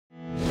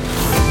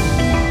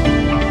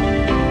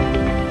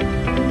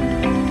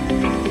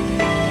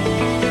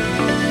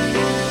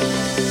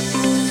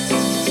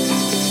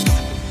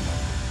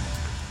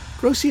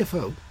Grow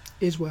CFO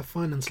is where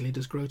finance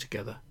leaders grow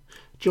together.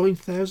 Join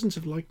thousands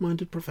of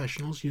like-minded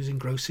professionals using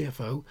Grow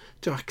CFO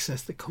to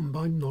access the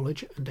combined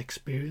knowledge and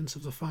experience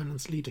of the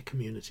finance leader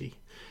community.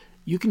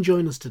 You can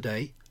join us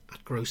today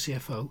at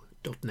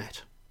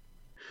growcfo.net.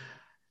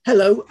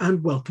 Hello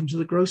and welcome to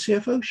the Grow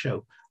CFO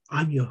show.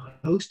 I'm your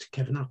host,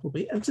 Kevin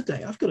Appleby, and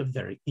today I've got a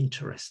very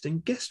interesting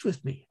guest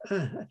with me,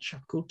 a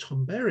chap called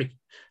Tom Berry.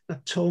 Now,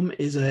 Tom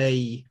is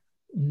a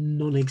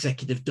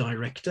non-executive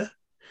director.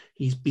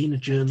 He's been a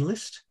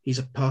journalist. He's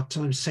a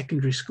part-time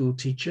secondary school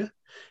teacher.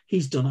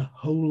 He's done a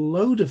whole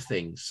load of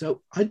things.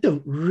 So I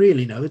don't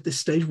really know at this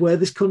stage where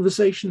this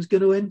conversation is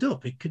going to end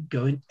up. It could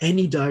go in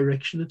any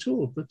direction at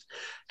all. But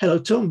hello,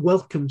 Tom.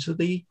 Welcome to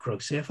the Grow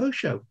CFO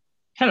show.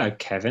 Hello,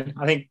 Kevin.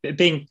 I think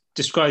being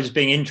described as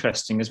being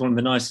interesting is one of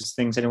the nicest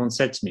things anyone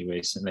said to me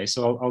recently.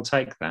 So I'll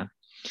take that.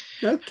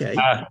 Okay.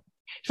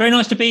 It's very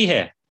nice to be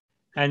here.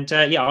 And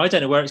I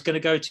don't know where it's going to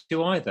go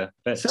to either,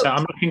 but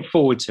I'm looking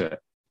forward to it.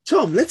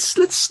 Tom, let's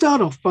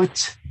start off by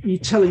you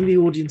telling the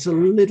audience a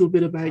little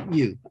bit about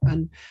you.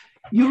 And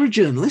you're a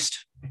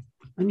journalist,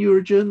 and you're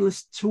a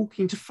journalist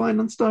talking to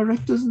finance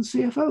directors and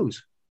CFOs.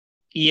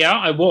 Yeah,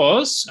 I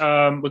was.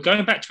 We're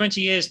going back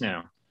 20 years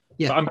now.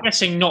 Yeah. But I'm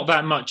guessing not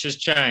that much has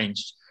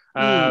changed.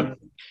 I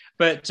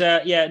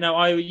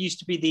used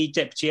to be the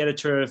deputy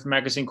editor of a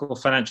magazine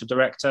called Financial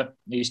Director.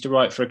 I used to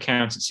write for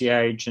Accountancy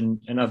Age and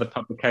other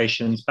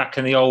publications back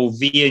in the old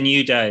Via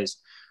New days.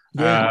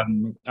 Yeah.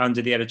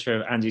 Under the editor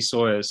of Andy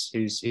Sawyers,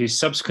 who's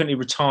subsequently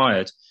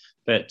retired,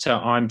 but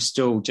I'm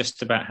still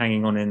just about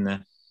hanging on in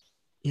there.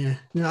 Yeah,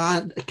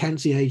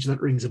 Accountancy Age,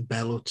 that rings a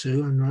bell or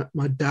two. And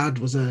my dad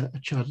was a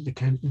chartered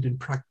accountant in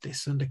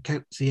practice, and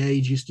Accountancy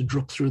Age used to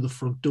drop through the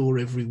front door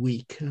every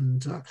week.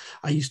 And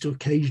I used to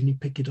occasionally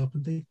pick it up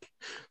and think,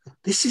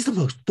 this is the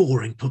most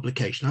boring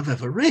publication I've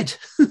ever read.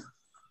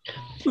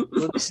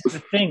 Well, this is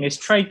the thing, it's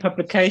trade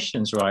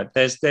publications, right?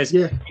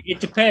 It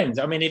depends.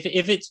 I mean,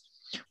 if it's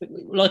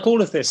like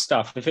all of this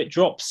stuff, if it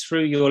drops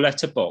through your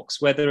letterbox,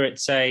 whether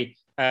it's a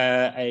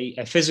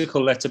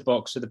physical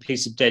letterbox with a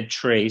piece of dead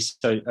tree,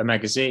 so a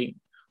magazine,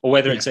 or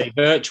whether it's a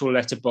virtual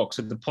letterbox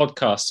with a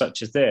podcast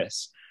such as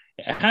this,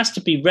 it has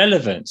to be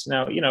relevant.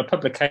 Now, a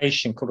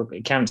publication called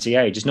Accountancy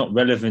Age is not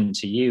relevant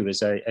to you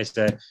as a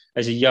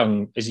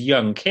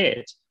young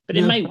kid, but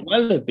it may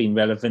well have been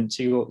relevant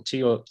to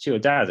your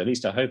dad. At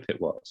least I hope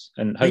it was,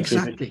 and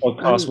hopefully the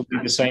podcast will be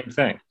the same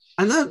thing.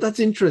 And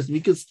that's interesting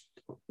because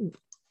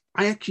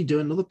I actually do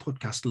another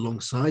podcast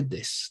alongside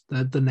this,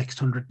 the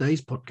Next 100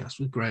 Days podcast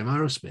with Graham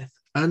Arrowsmith,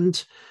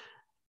 and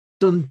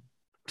done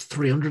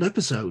 300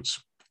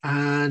 episodes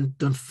and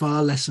done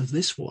far less of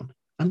this one.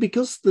 And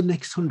because the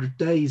Next 100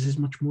 Days is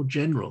much more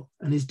general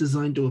and is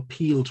designed to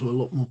appeal to a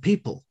lot more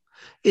people,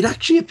 it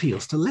actually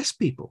appeals to less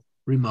people,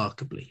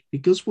 remarkably,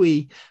 because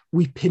we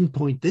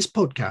pinpoint this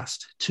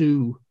podcast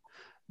to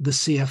the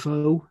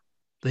CFO,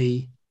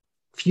 the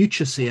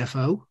future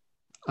CFO.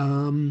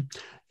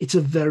 It's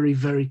a very,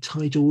 very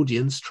tight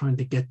audience trying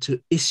to get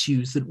to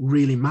issues that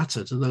really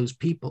matter to those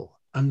people.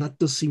 And that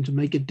does seem to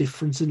make a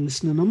difference in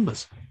listener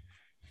numbers.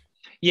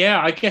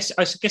 Yeah, I guess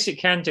it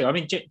can do. I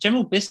mean,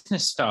 general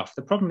business stuff,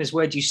 the problem is,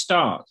 where do you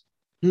start?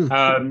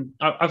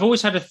 I've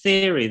always had a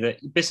theory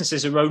that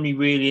businesses are only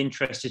really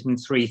interested in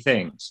three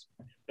things.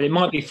 But it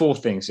might be four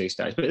things these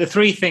days. But the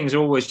three things are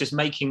always just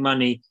making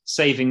money,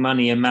 saving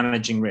money, and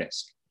managing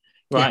risk.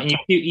 Right? Yeah.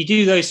 And you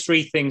do those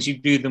three things, you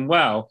do them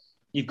well,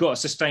 you've got a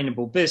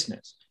sustainable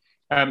business.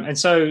 And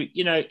so,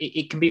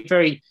 it can be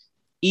very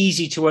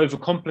easy to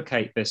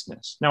overcomplicate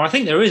business. Now, I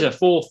think there is a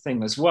fourth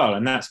thing as well,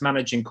 and that's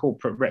managing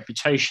corporate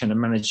reputation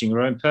and managing your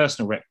own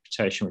personal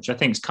reputation, which I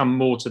think has come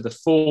more to the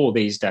fore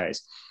these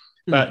days.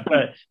 But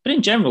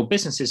in general,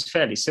 business is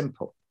fairly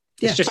simple.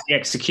 It's just the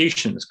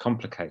execution that's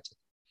complicated.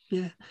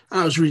 Yeah.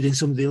 I was reading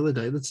something the other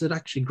day that said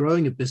actually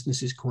growing a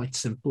business is quite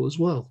simple as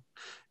well.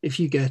 If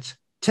you get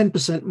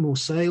 10% more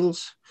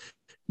sales,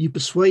 you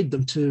persuade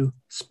them to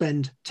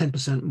spend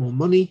 10% more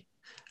money,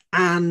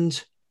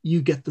 and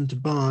you get them to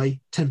buy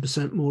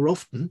 10% more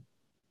often,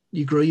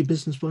 you grow your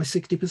business by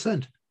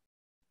 60%.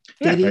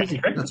 Yeah, very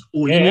easy. That's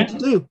all you need to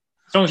do.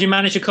 As long as you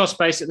manage your cost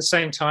base at the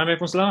same time,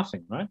 everyone's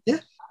laughing, right? Yeah.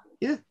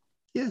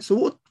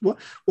 So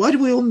why do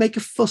we all make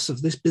a fuss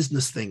of this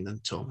business thing then,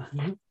 Tom?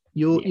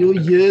 Your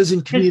years in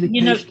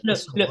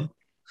communication.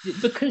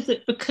 Because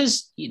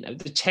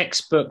the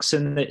textbooks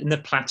and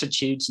the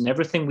platitudes and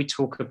everything we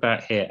talk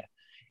about here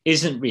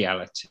isn't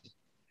reality.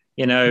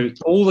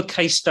 All the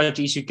case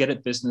studies you get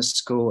at business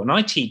school, and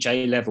I teach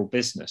A-level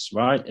business,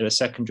 right, at a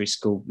secondary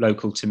school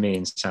local to me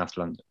in South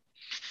London.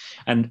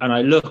 And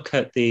I look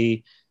at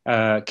the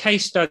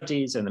case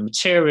studies and the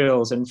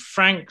materials, and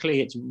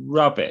frankly, it's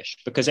rubbish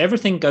because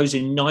everything goes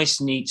in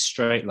nice, neat,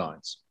 straight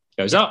lines.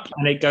 It goes up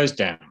and it goes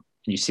down. And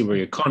you see where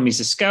your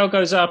economies of scale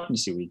goes up, and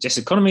you see where your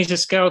diseconomies of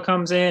scale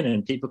comes in,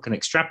 and people can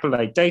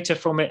extrapolate data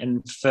from it and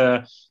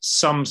infer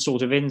some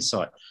sort of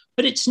insight.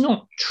 But it's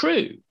not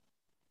true.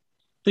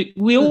 But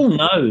we all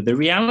know the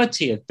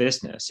reality of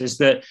business is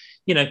that,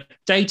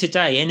 day to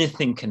day,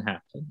 anything can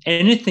happen.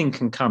 Anything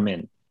can come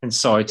in and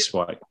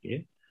sideswipe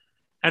you.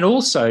 And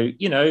also,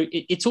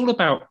 it's all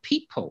about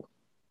people.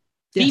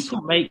 Yes.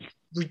 People make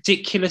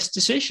ridiculous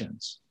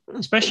decisions,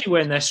 especially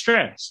when they're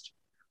stressed.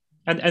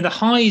 And the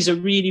highs are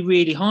really,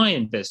 really high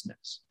in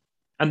business,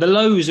 and the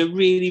lows are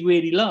really,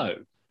 really low.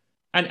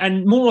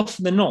 And more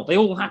often than not, they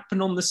all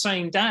happen on the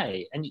same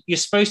day. And you're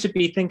supposed to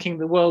be thinking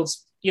the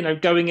world's,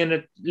 going in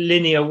a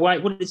linear way.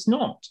 Well, it's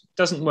not. It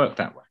doesn't work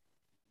that way.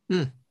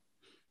 Mm.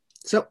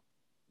 So,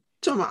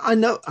 Tom, I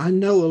know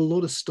a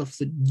lot of stuff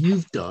that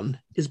you've done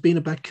has been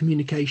about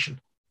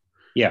communication.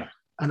 Yeah.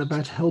 And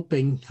about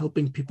helping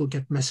people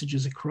get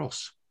messages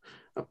across.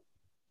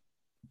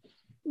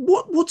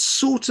 What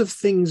sort of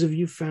things have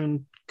you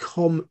found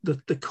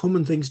the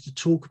common things to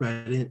talk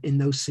about in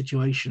those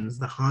situations,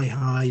 the high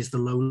highs, the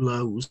low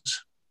lows?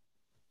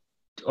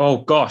 Oh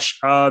gosh,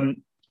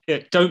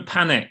 don't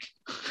panic.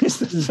 It's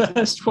the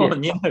first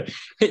one. Yeah.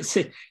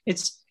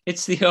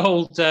 It's the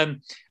old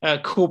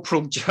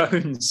Corporal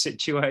Jones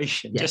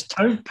situation. Yeah. Just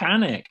don't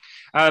panic.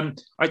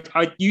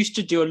 I used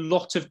to do a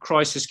lot of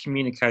crisis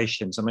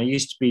communications, and I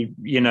used to be,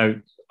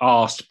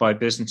 asked by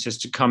businesses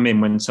to come in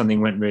when something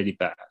went really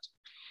bad.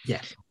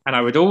 Yeah. And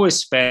I would always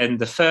spend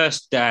the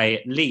first day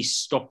at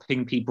least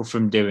stopping people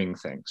from doing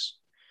things.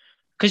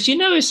 Because,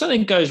 if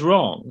something goes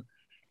wrong,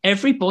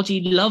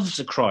 everybody loves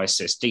a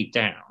crisis deep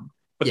down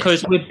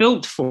because we're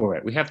built for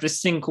it. We have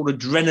this thing called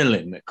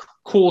adrenaline that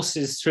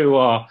courses through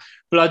our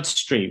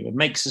bloodstream. It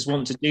makes us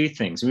want to do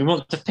things. And we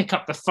want to pick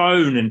up the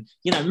phone and,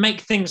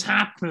 make things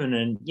happen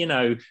and,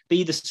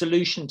 be the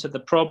solution to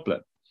the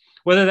problem.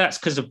 Whether that's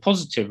because of a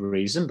positive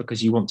reason,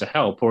 because you want to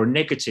help, or a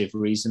negative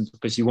reason,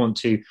 because you want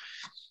to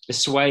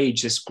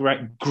assuage this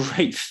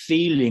great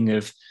feeling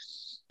of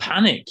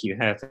panic you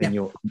have in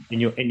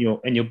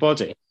your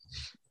body.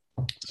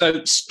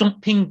 So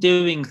stopping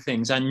doing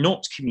things and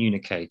not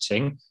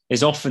communicating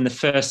is often the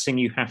first thing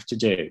you have to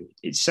do.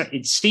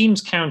 It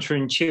seems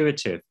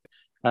counterintuitive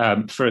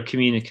for a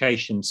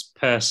communications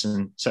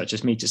person such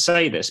as me to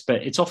say this,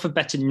 but it's often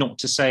better not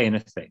to say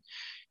anything.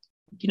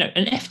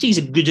 And FDs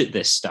are good at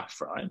this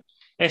stuff, right?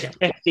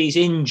 FDs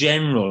in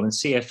general and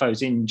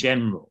CFOs in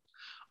general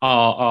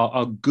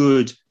are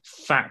good,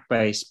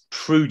 fact-based,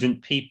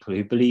 prudent people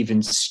who believe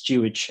in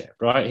stewardship,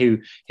 right? Who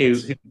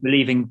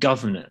believe in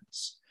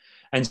governance.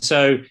 And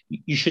so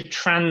you should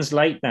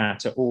translate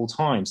that at all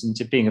times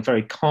into being a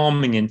very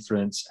calming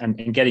influence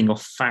and getting your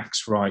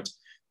facts right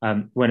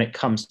when it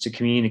comes to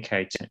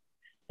communicating.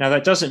 Now,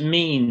 that doesn't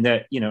mean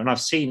that, and I've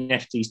seen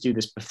FDs do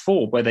this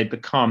before, where they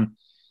become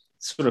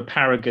sort of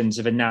paragons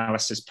of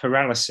analysis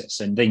paralysis,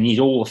 and they need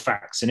all the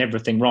facts and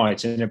everything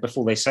right and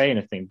before they say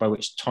anything, by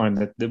which time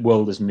the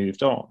world has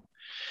moved on.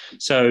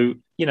 So,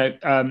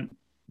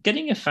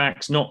 getting your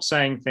facts, not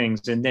saying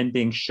things, and then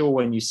being sure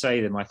when you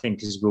say them, I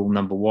think is rule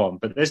number one.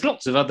 But there's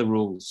lots of other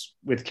rules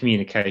with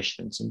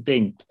communications, and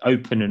being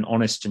open and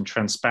honest and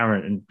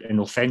transparent and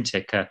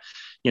authentic are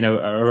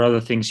other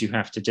things you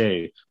have to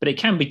do. But it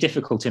can be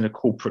difficult in a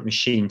corporate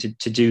machine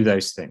to do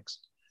those things.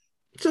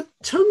 So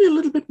tell me a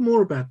little bit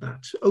more about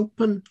that.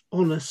 Open,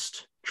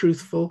 honest,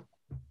 truthful.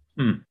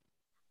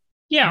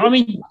 Yeah, I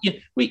mean,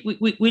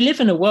 we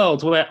live in a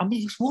world where, it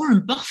was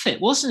Warren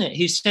Buffett, wasn't it,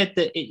 who said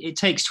that it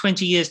takes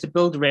 20 years to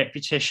build a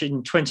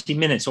reputation, 20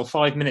 minutes or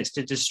 5 minutes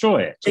to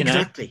destroy it.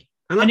 Exactly.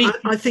 And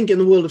I think in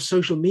the world of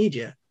social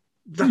media,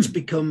 that's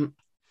become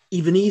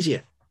even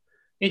easier.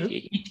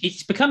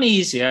 It's become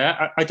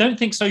easier. I don't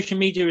think social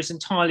media is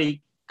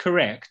entirely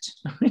correct,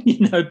 but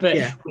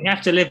we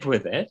have to live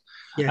with it.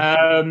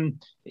 Yeah.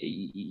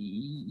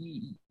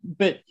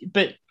 But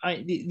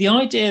the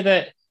idea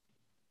that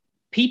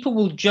people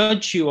will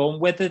judge you on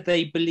whether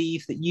they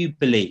believe that you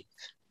believe,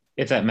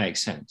 if that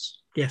makes sense.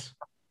 Yes.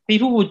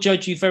 People will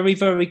judge you very,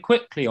 very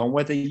quickly on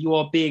whether you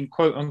are being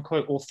quote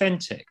unquote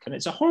authentic. And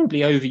it's a horribly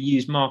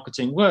overused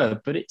marketing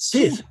word, but it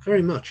is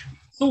very much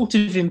sort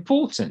of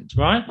important,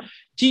 right?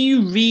 Do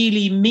you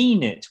really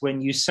mean it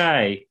when you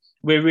say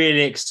we're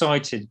really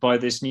excited by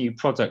this new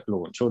product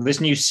launch or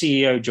this new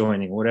CEO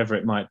joining, or whatever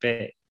it might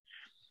be?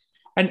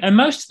 And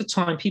most of the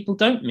time, people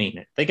don't mean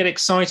it. They get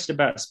excited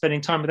about spending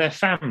time with their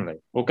family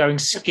or going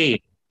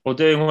skiing or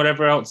doing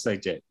whatever else they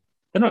do.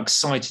 They're not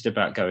excited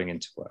about going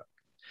into work.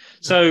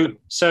 So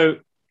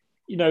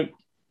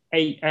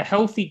a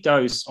healthy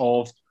dose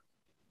of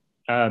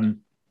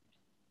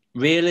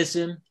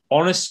realism,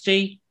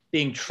 honesty,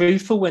 being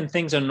truthful when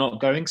things are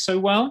not going so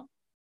well,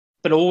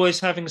 but always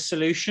having a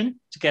solution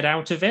to get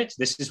out of it.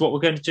 This is what we're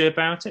going to do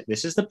about it.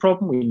 This is the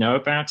problem. We know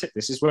about it.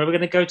 This is where we're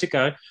going to go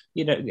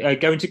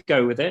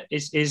with it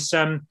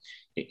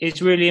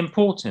is really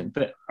important.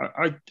 But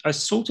I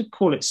sort of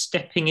call it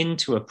stepping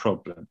into a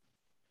problem.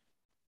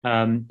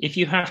 If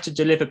you have to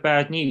deliver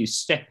bad news,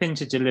 step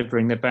into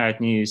delivering the bad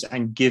news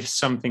and give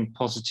something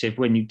positive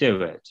when you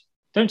do it.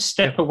 Don't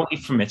step away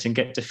from it and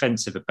get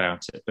defensive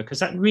about it, because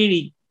that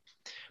really,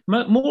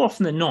 more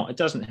often than not, it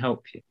doesn't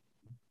help you.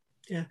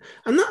 Yeah,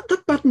 and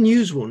that bad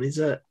news one is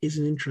an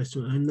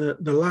interesting one. And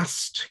the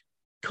last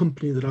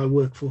company that I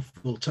worked for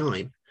full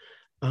time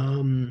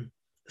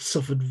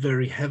suffered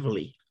very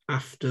heavily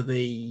after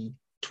the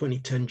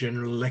 2010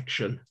 general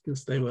election,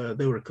 because they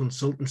were a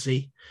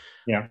consultancy,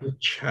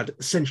 which had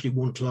essentially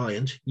one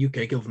client,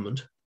 UK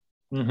government.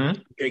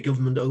 UK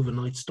government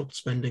overnight stopped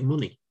spending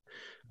money,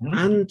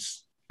 and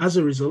as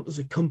a result, as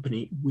a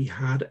company, we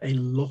had a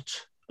lot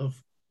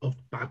of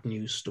bad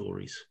news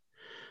stories.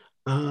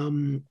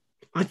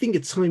 I think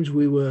at times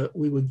we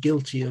were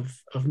guilty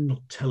of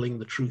not telling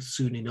the truth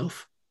soon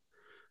enough.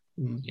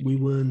 We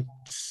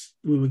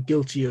were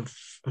guilty of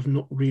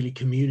not really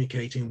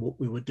communicating what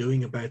we were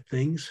doing about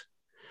things.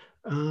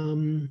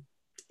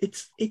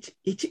 It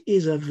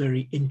is a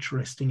very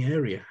interesting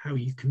area, how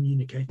you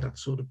communicate that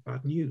sort of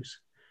bad news.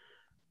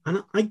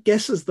 And I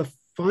guess as the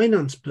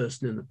finance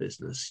person in the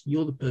business,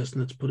 you're the person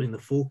that's putting the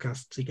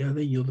forecast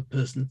together. You're the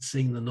person that's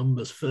seeing the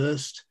numbers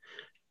first.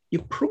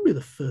 You're probably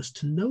the first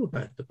to know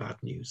about the bad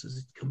news as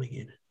it's coming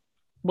in.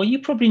 Well, you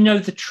probably know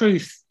the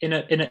truth in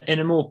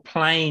a more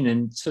plain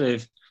and sort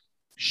of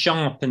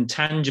sharp and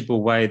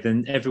tangible way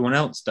than everyone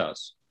else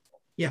does.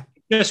 Yeah.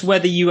 Just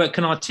whether you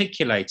can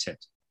articulate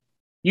it.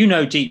 You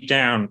know deep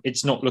down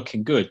it's not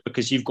looking good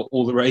because you've got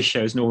all the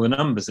ratios and all the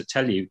numbers that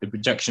tell you the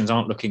projections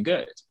aren't looking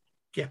good.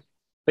 Yeah.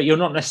 But you're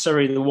not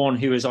necessarily the one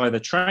who is either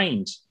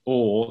trained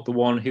or the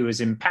one who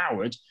is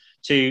empowered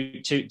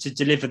to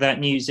deliver that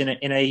news in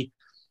a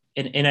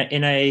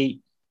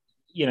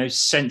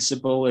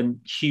sensible and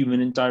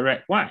human and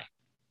direct way.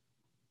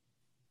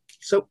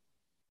 So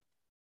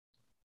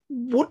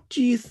what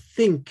do you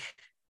think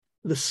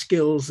the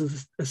skills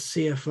of a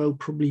CFO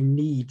probably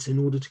needs in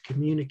order to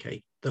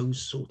communicate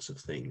those sorts of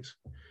things?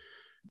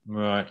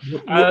 Right.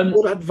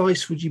 What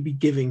advice would you be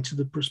giving to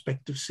the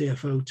prospective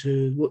CFO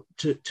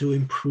to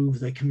improve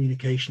their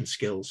communication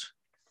skills?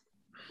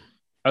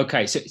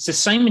 Okay, so it's the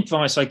same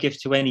advice I give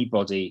to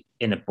anybody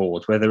in a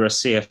board, whether a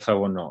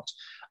CFO or not.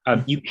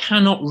 You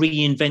cannot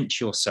reinvent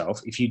yourself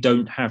if you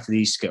don't have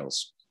these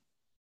skills.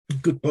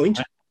 Good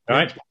point.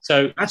 Right.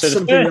 So that's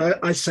something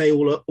I say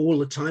all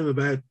the time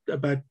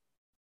about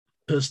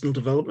personal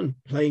development,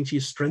 playing to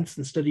your strengths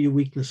instead of your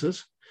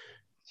weaknesses.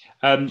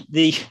 I'm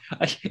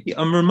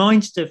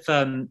reminded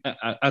of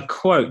a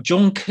quote.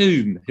 John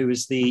Coombe, who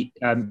was the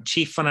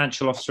chief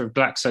financial officer of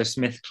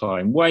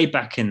GlaxoSmithKline way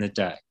back in the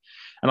day,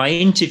 and I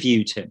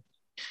interviewed him.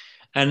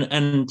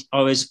 And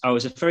I was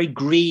a very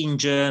green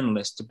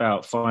journalist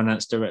about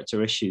finance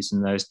director issues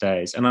in those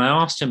days. And I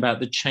asked him about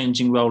the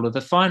changing role of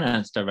the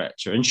finance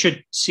director and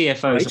should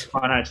CFOs and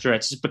finance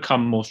directors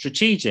become more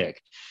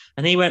strategic?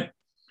 And he went,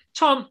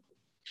 Tom,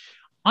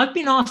 I've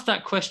been asked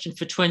that question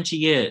for 20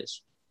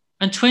 years.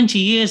 And 20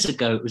 years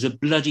ago, it was a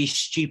bloody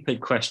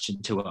stupid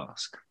question to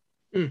ask.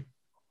 And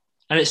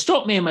it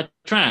stopped me in my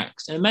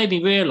tracks and it made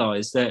me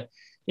realize that,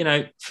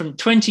 from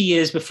 20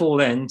 years before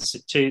then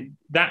to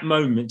that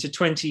moment to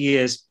 20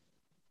 years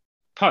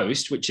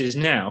post, which is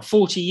now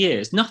 40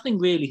 years, nothing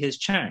really has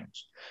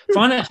changed.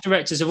 Finance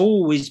directors have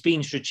always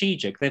been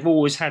strategic. They've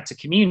always had to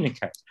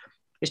communicate.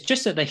 It's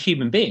just that they're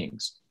human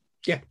beings.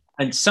 Yeah.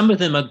 And some of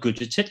them are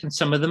good at it and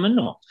some of them are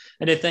not.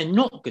 And if they're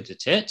not good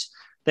at it,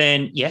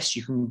 then yes,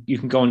 you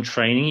can go on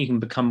training, you can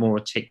become more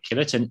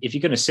articulate. And if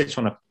you're going to sit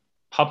on a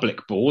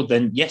public board,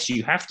 then yes,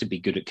 you have to be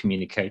good at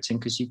communicating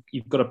because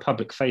you've got a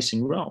public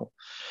facing role.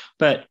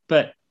 But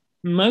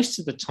most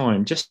of the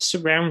time, just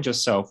surround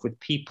yourself with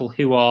people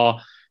who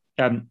are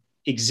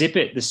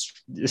exhibit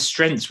the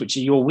strengths which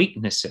are your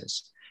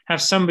weaknesses.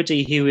 Have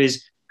somebody who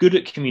is good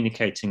at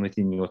communicating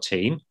within your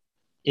team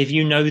if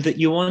you know that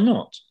you are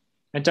not.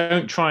 And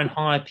don't try and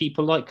hire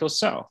people like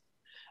yourself.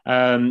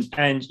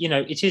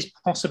 It is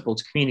possible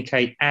to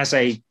communicate as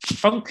a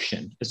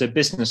function, as a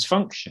business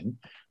function,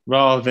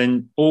 rather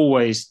than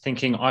always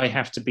thinking I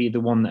have to be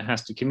the one that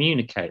has to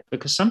communicate,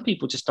 because some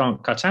people just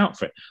aren't cut out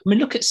for it. I mean,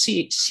 look at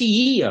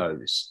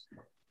CEOs,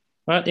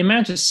 right? The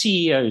amount of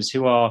CEOs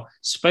who are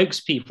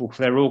spokespeople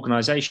for their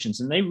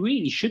organizations, and they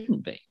really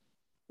shouldn't be.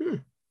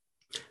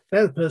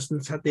 They're the person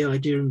that's had the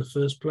idea in the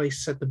first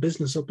place, set the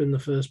business up in the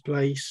first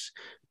place,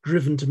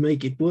 driven to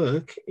make it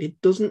work.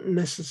 It doesn't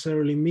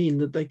necessarily mean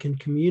that they can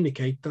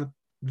communicate that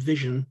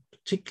vision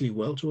particularly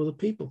well to other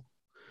people.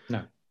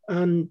 No.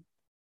 And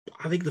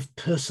I think the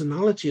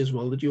personality as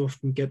well that you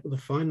often get with a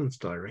finance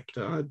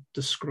director, I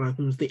describe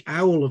them as the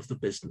owl of the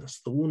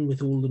business, the one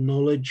with all the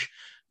knowledge,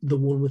 the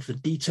one with the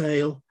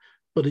detail,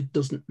 but it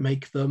doesn't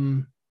make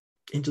them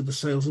into the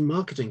sales and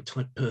marketing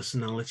type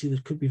personality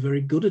that could be very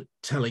good at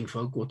telling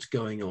folk what's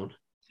going on.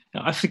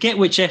 I forget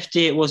which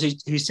FD it was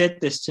who said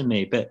this to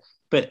me, but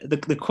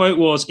the quote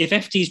was, if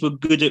FDs were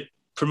good at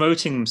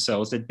promoting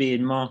themselves, they'd be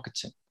in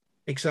marketing.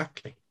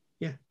 Exactly.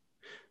 Yeah.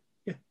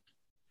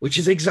 Which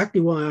is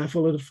exactly why I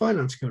followed a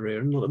finance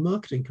career and not a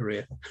marketing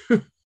career.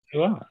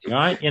 You are,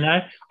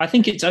 right? I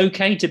think it's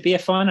okay to be a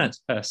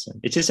finance person.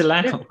 It is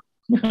allowed.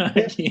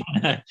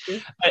 Yeah.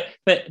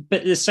 But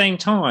at the same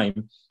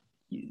time,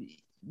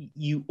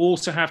 you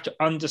also have to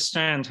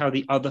understand how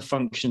the other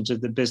functions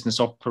of the business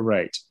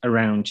operate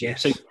around you.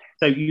 Yes.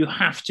 So you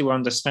have to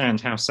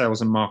understand how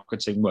sales and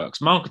marketing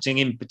works. Marketing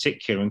in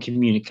particular and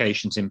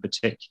communications in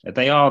particular,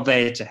 they are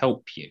there to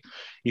help you.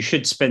 You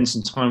should spend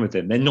some time with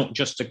them. They're not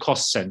just a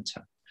cost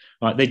center,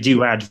 right? They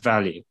do add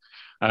value.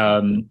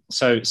 Coming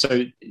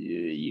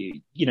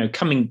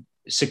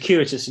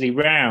circuitously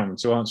round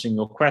to answering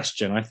your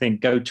question, I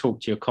think go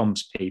talk to your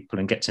comms people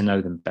and get to know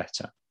them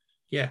better.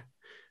 Yeah.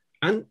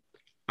 And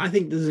I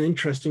think there's an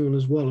interesting one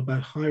as well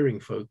about hiring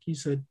folk. You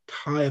said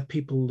hire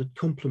people that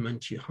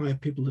complement you, hire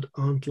people that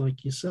aren't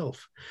like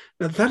yourself.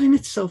 Now, that in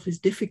itself is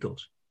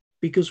difficult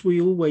because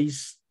we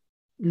always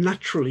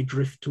naturally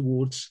drift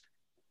towards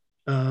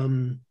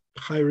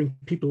hiring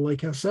people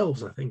like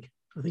ourselves, I think.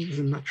 I think there's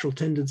a natural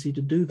tendency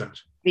to do that.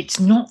 It's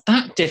not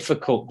that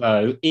difficult,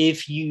 though,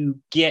 if you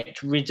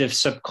get rid of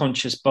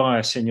subconscious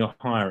bias in your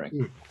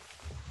hiring.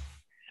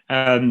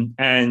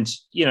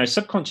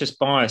 Subconscious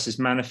bias is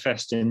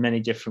manifest in many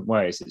different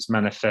ways. It's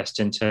manifest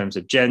in terms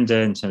of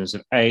gender, in terms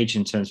of age,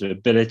 in terms of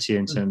ability,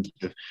 in terms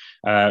of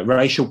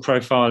racial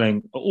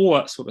profiling, all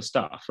that sort of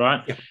stuff,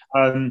 right? Yeah.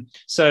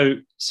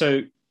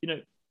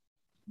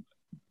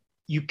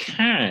 You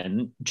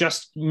can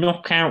just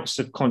knock out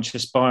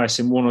subconscious bias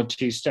in one or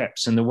two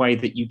steps, and the way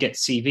that you get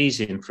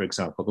CVs in, for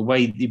example, the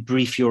way you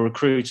brief your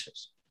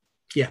recruiters.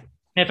 Yeah.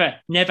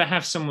 Never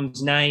have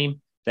someone's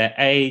name, their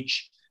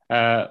age,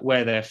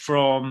 where they're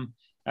from.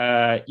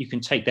 You can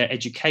take their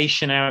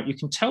education out. You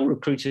can tell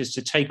recruiters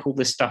to take all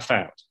this stuff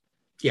out.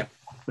 Yeah.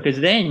 Because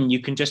then you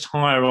can just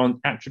hire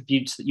on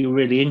attributes that you're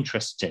really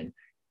interested in.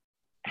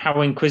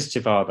 How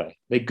inquisitive are they?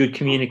 They're good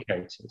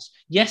communicators.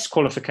 Yes,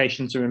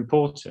 qualifications are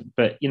important,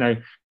 but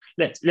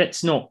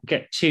let's not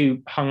get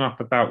too hung up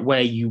about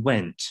where you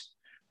went.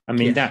 I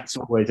mean, That's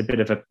always a bit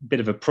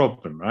of a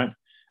problem, right?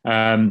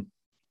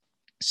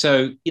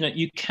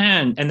 You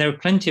can, and there are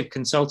plenty of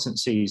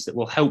consultancies that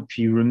will help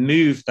you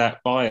remove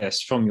that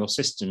bias from your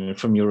system and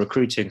from your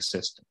recruiting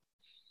system.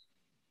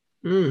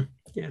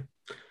 Yeah.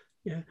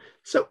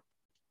 So,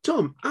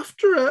 Tom,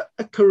 after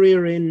a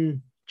career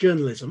in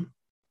journalism,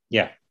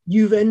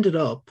 you've ended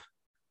up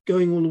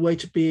going all the way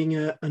to being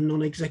a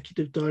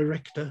non-executive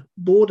director,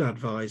 board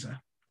advisor.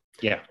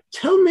 Yeah.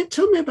 Tell me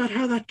about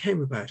how that came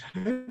about.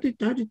 How did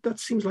that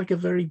seems like a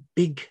very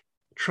big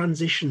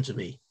transition to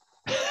me.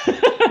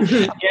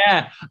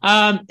 Yeah.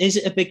 Is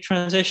it a big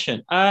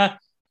transition?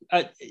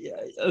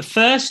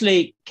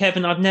 Firstly,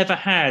 Kevin, I've never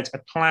had a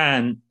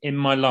plan in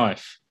my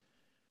life.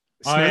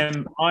 I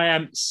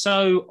am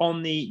so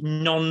on the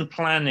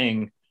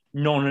non-planning,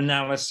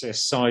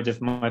 non-analysis side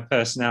of my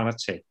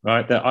personality,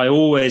 right? That I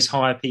always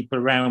hire people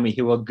around me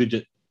who are good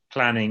at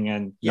planning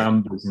and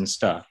numbers and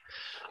stuff.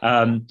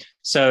 I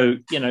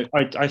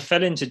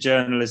fell into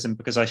journalism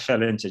because I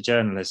fell into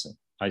journalism.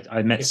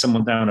 I met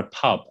someone down a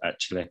pub,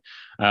 actually,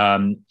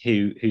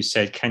 who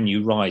said, "Can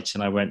you write?"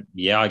 And I went,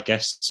 "Yeah, I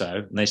guess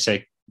so." And they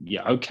said,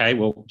 "Yeah, okay,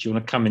 well, do you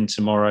want to come in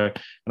tomorrow?"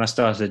 And I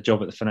started a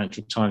job at the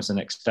Financial Times the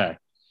next day.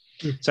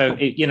 So,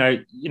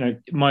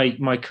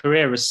 my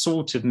career has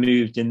sort of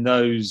moved in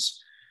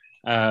those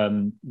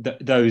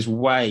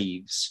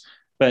waves.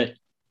 But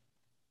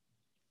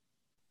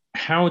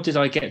how did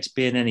I get to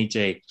be an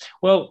NED?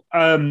 Well,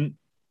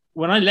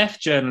 when I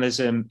left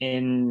journalism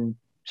in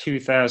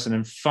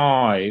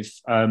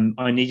 2005,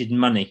 I needed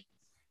money.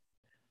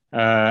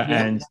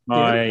 A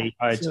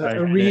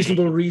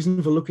reasonable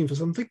reason for looking for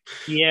something.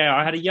 Yeah,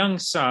 I had a young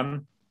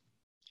son,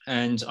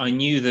 and I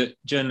knew that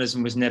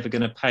journalism was never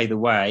going to pay the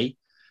way.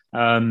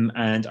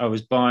 And I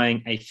was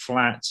buying a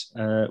flat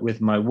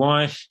with my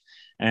wife,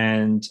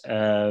 and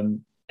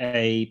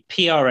a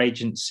PR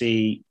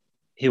agency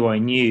who I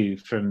knew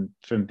from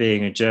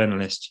being a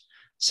journalist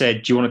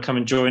said, "Do you want to come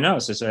and join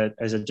us as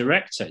a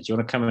director? Do you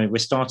want to come in? We're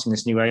starting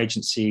this new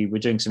agency. We're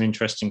doing some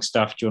interesting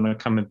stuff. Do you want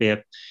to come and be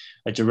a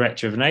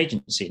director of an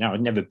agency?" Now,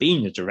 I'd never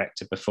been a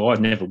director before.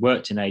 I'd never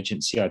worked in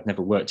agency. I'd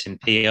never worked in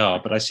PR,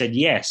 but I said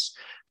yes,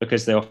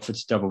 because they offered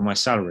to double my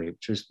salary,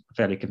 which was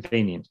fairly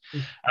convenient.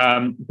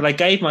 But I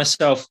gave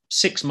myself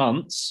 6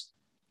 months,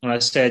 and I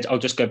said, I'll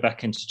just go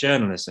back into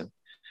journalism.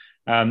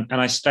 And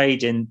I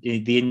stayed in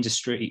the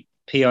industry,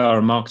 PR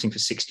and marketing, for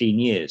 16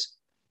 years.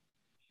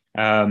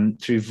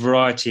 Through a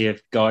variety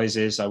of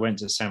guises. I went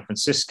to San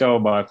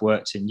Francisco, I've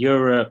worked in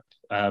Europe,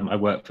 I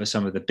worked for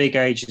some of the big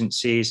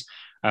agencies.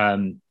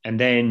 And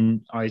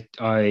then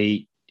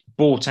I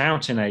bought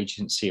out an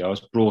agency. I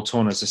was brought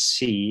on as a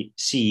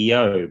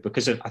CEO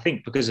because of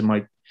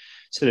my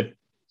sort of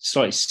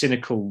slightly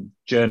cynical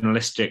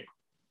journalistic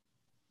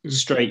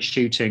straight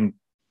shooting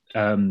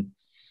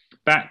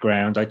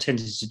background. I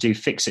tended to do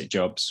fix-it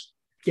jobs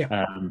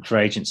for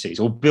agencies,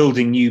 or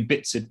building new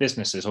bits of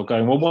businesses, or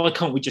going, well, why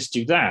can't we just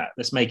do that?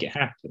 Let's make it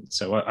happen.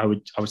 So I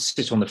would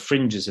sit on the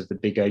fringes of the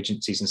big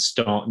agencies and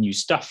start new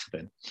stuff for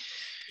them.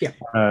 Yeah.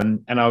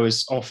 And I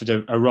was offered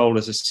a role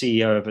as a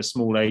CEO of a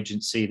small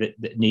agency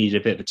that needed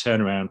a bit of a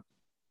turnaround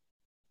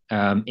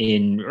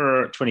in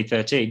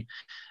 2013,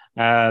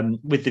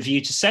 with the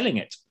view to selling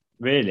it,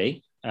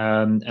 really.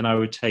 And I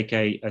would take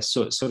a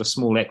sort of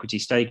small equity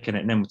stake in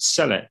it and then would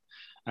sell it.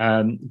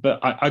 But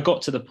I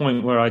got to the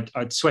point where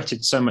I'd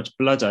sweated so much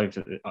blood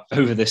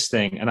over this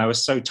thing, and I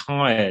was so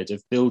tired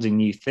of building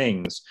new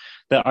things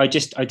that I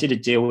did a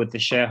deal with the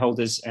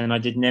shareholders, and I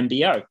did an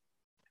MBO.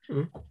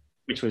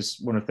 Which was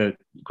one of the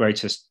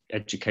greatest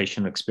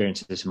educational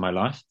experiences in my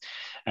life.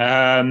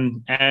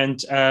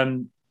 And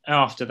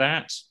after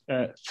that,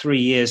 3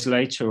 years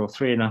later or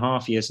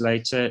 3.5 years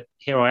later,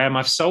 here I am.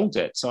 I've sold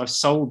it. So I've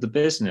sold the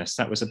business.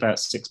 That was about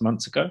 6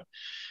 months ago.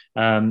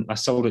 I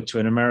sold it to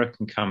an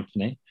American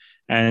company,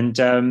 and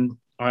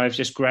I've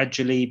just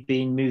gradually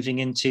been moving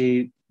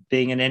into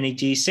being an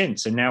NED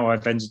since. And now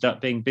I've ended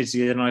up being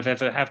busier than I've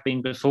ever have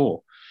been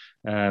before,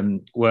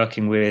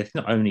 working with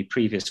not only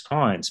previous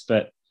clients,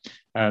 but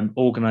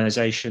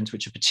organizations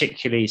which are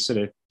particularly sort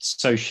of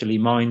socially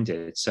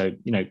minded. So,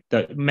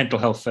 the Mental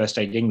Health First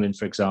Aid England,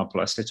 for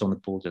example, I sit on the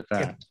board of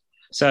that. Yeah.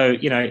 So,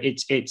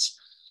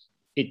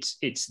 it's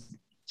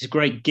a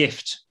great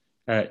gift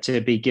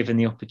to be given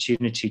the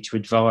opportunity to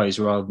advise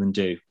rather than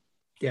do.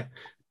 Yeah.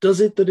 Does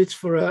it that it's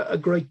for a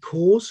great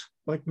cause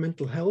like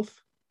mental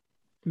health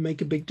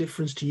make a big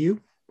difference to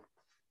you?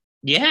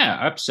 Yeah,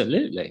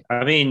 absolutely.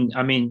 I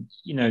mean,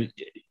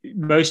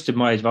 most of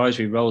my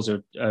advisory roles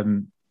are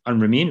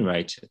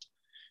unremunerated.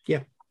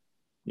 Yeah.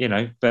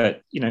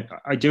 But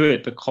I do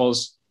it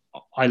because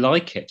I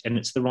like it and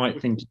it's the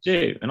right thing to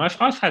do. And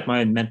I've had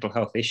my own mental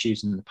health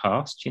issues in the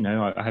past.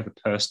 I have a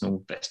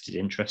personal vested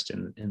interest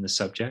in the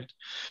subject.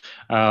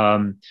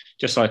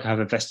 Just like I have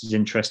a vested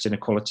interest in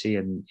equality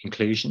and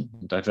inclusion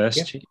and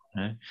diversity.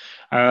 Yeah.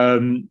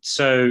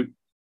 So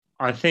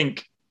I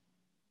think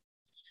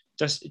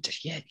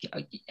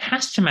it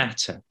has to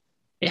matter.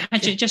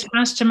 It just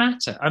has to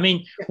matter. I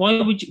mean,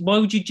 why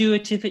would you do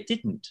it if it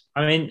didn't?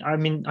 I mean, I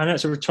know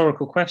it's a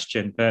rhetorical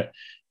question, but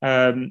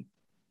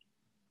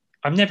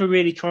I've never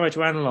really tried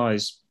to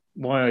analyze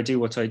why I do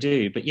what I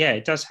do. But yeah,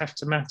 it does have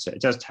to matter. It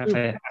does have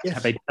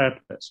have a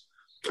purpose.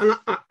 And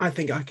I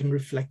think I can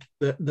reflect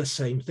the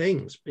same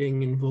things.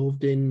 Being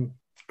involved in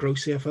Grow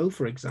CFO,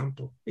 for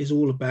example, is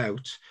all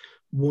about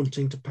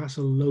wanting to pass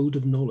a load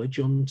of knowledge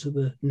on to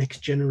the next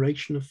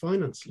generation of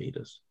finance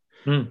leaders.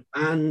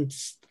 And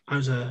I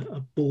was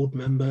a board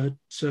member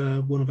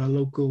at one of our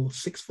local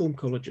sixth form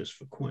colleges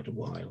for quite a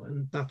while.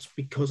 And that's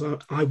because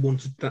I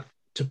wanted that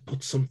to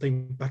put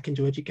something back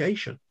into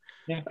education.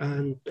 Yeah.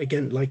 And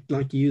again,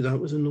 like you, that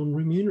was a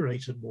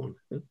non-remunerated one.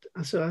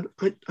 So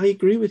I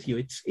agree with you.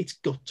 It's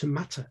got to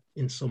matter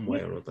in some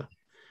way or other.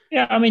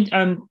 Yeah, I mean,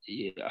 another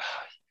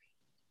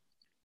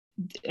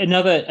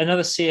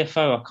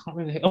CFO, I can't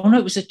remember. Oh no,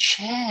 it was a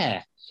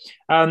chair.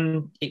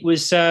 It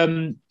was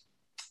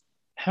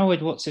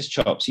Howard. What's his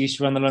chops? He used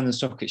to run the London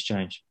Stock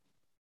Exchange.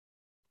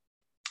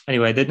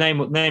 Anyway, the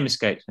name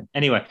escapes me.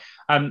 Anyway,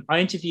 I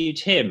interviewed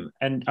him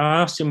and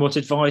I asked him, what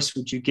advice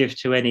would you give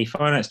to any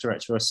finance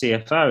director or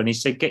CFO? And he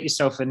said, get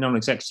yourself a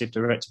non-executive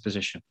director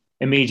position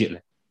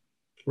immediately.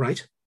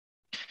 Right.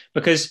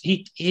 Because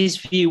his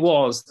view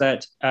was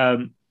that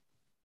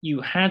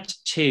you had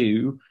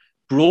to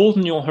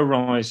broaden your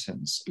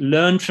horizons,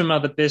 learn from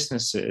other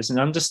businesses and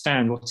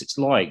understand what it's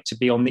like to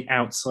be on the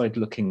outside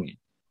looking in.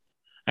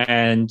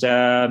 And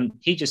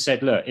he just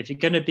said, look, if you're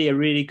going to be a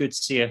really good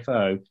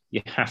CFO,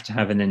 you have to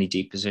have an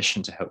NED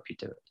position to help you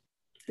do it.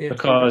 Yeah.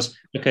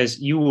 Because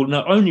you will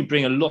not only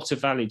bring a lot of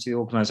value to the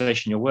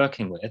organization you're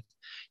working with,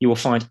 you will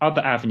find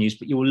other avenues,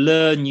 but you will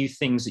learn new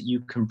things that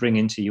you can bring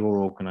into your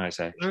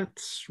organization.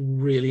 That's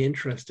really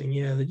interesting.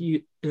 Yeah,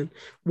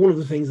 one of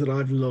the things that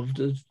I've loved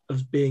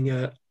of being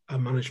a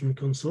management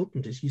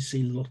consultant is you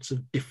see lots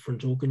of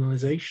different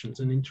organizations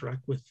and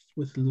interact with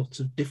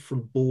lots of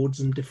different boards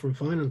and different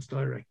finance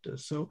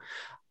directors. So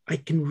I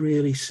can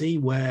really see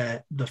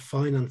where the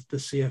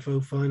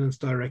CFO finance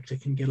director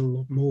can get a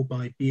lot more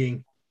by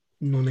being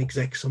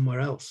non-exec somewhere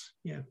else.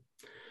 Yeah.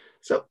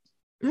 So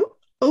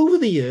over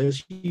the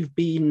years, you've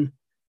been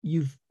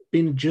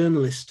a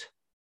journalist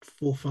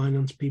for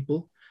finance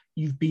people,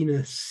 you've been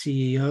a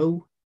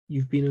CEO,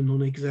 you've been a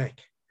non-exec.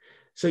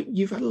 So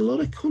you've had a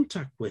lot of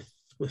contact with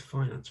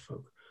finance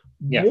folk.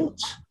 Yeah.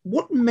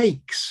 What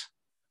makes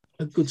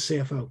a good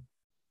CFO?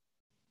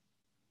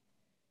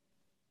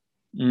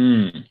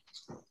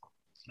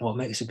 What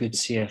makes a good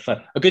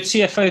CFO? A good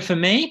CFO for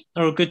me,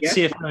 or a good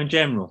CFO in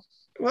general?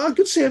 Well, a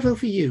good CFO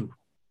for you.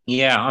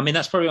 Yeah, I mean,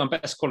 that's probably what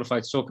I'm best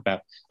qualified to talk about.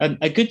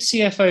 A good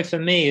CFO for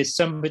me is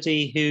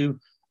somebody who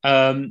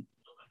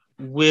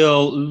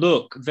will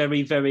look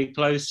very, very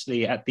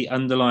closely at the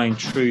underlying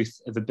truth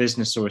of a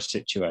business or a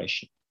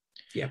situation.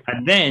 Yeah.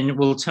 And then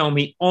will tell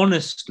me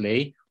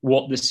honestly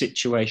what the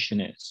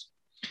situation is.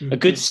 Mm-hmm. A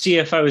good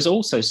CFO is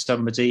also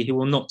somebody who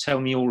will not tell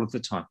me all of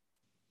the time.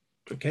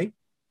 Okay.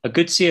 A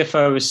good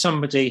CFO is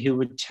somebody who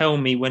would tell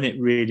me when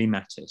it really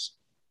matters.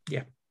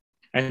 Yeah.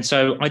 And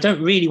so I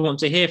don't really want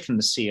to hear from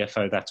the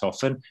CFO that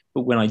often,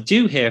 but when I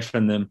do hear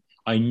from them,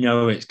 I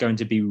know it's going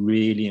to be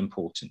really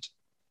important.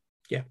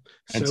 Yeah.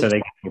 And so they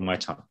get all my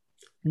time.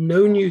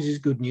 No news is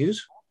good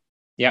news.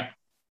 Yeah.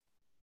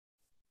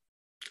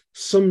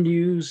 Some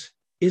news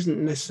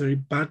isn't necessarily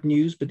bad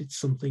news, but it's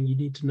something you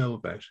need to know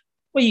about.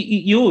 Well,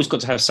 you always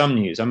got to have some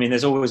news. I mean,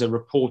 there's always a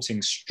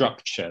reporting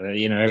structure.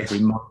 Every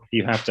month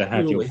you have to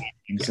have your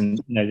meetings and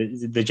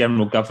the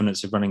general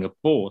governance of running a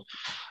board.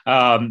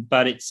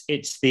 But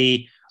it's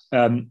the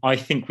I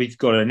think we've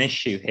got an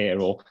issue here,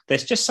 or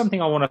there's just something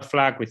I want to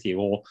flag with you,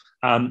 or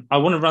I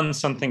want to run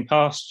something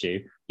past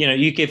you.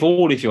 You give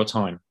all of your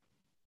time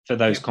for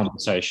those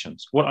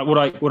conversations. What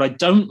I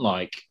don't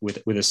like with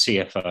a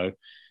CFO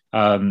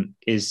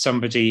is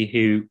somebody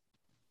who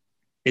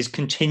is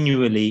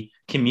continually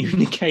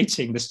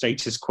communicating the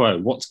status quo,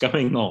 what's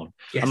going on.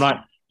 Yes. I'm like,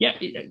 yeah,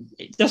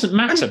 it doesn't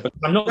matter, but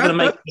I'm not going to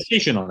make a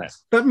decision on it.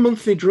 That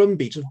monthly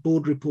drumbeat of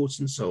board reports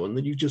and so on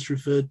that you just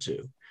referred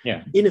to,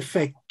 in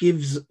effect,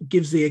 gives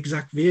the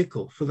exact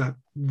vehicle for that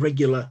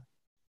regular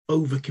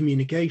over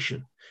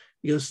communication.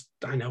 Because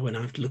I know when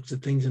I've looked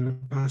at things in the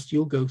past,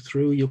 you'll go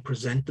through, you'll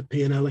present the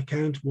P&L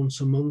account once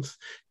a month.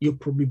 You'll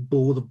probably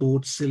bore the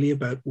board silly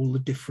about all the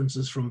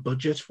differences from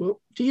budget.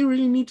 Well, do you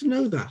really need to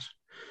know that?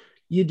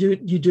 You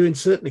do in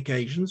certain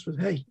occasions, but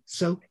hey,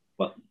 so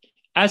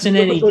as an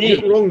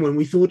NED, wrong when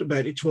we thought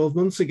about it 12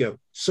 months ago.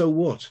 So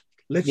what?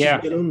 Let's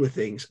just get on with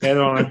things. Get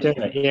on and do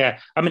it. Yeah,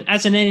 I mean,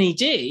 as an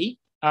NED,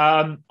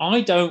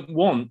 I don't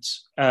want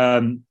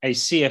a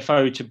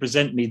CFO to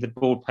present me the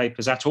board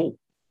papers at all.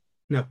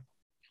 No,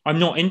 I'm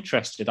not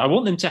interested. I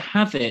want them to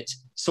have it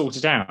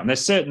sorted out. And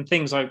there's certain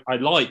things I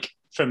like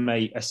from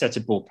a set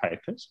of board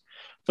papers.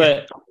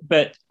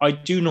 But I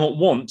do not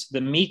want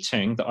the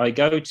meeting that I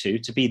go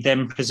to be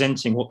them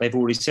presenting what they've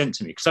already sent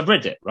to me, because I've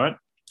read it, right?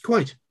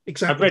 Quite,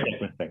 exactly. I've read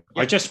everything.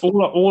 Yeah. I just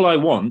all I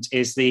want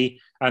is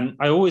and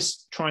I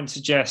always try and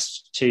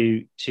suggest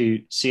to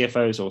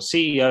CFOs or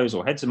CEOs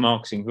or heads of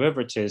marketing,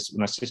 whoever it is,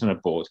 when I sit on a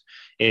board,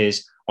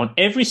 is on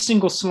every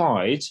single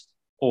slide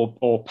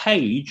or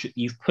page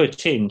you've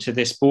put into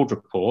this board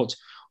report,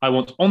 I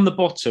want on the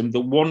bottom the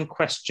one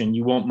question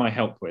you want my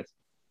help with.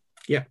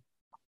 Yeah.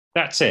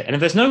 That's it. And if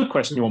there's no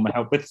question you want my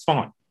help with,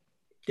 fine.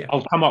 Yeah.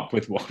 I'll come up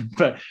with one.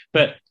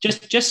 But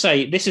just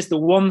say, this is the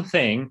one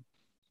thing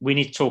we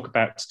need to talk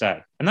about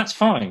today. And that's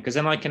fine, because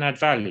then I can add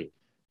value.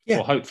 Yeah,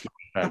 or hopefully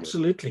value.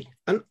 Absolutely.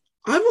 And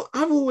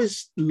I've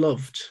always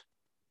loved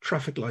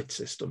traffic light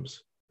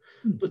systems.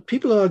 But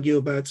people argue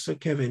about, so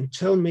Kevin,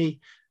 tell me,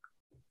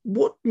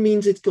 what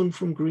means it's gone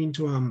from green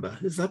to amber?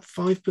 Is that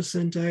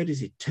 5% out?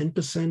 Is it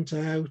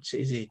 10% out?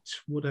 Is it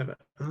whatever?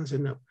 I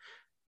said, no.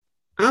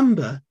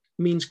 Amber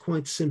means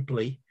quite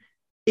simply,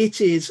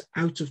 it is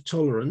out of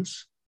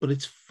tolerance, but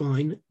it's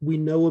fine. We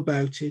know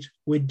about it.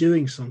 We're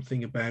doing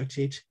something about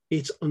it.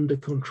 It's under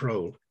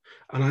control.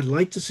 And I'd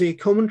like to see a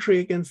commentary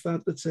against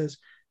that says,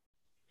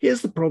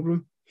 here's the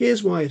problem.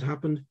 Here's why it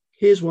happened.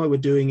 Here's why we're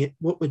doing it,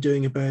 what we're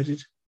doing about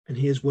it. And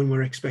here's when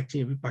we're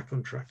expecting to be back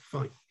on track.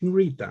 Fine, you can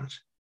read that.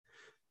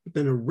 But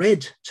then a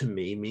red to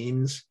me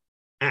means,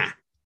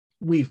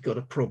 we've got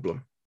a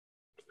problem.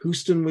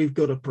 Houston, we've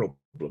got a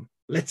problem.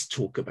 Let's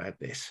talk about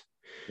this.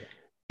 Yeah.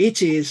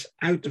 It is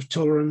out of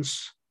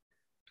tolerance.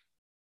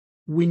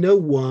 We know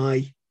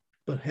why,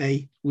 but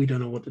hey, we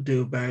don't know what to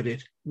do about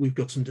it. We've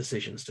got some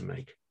decisions to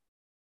make.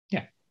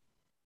 Yeah.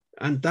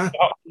 And that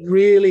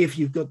really, if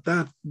you've got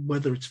that,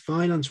 whether it's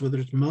finance, whether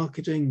it's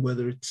marketing,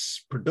 whether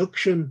it's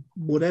production,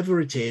 whatever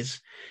it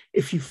is,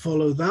 if you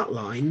follow that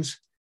lines,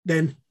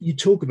 then you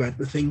talk about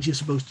the things you're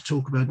supposed to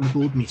talk about in the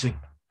board meeting.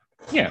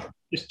 Yeah,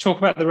 just talk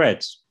about the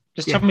reds.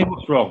 Just tell me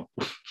what's wrong.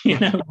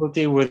 We'll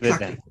deal with it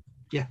then.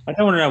 Yeah. I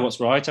don't want to know what's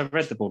right. I've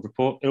read the board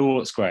report. It all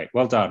looks great.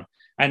 Well done.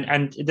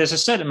 And there's a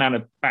certain amount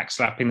of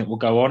backslapping that will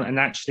go on. And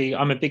actually,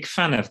 I'm a big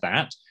fan of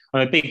that.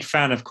 I'm a big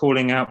fan of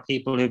calling out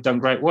people who've done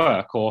great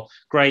work or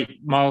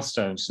great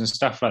milestones and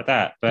stuff like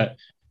that. But,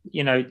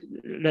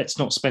 let's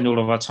not spend all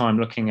of our time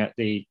looking at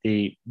the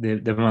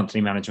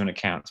monthly management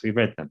accounts. We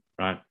read them,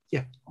 right?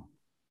 Yeah.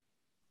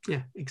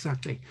 Yeah,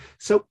 exactly.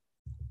 So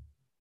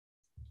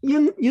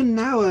you're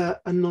now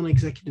a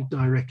non-executive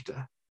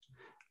director,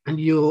 and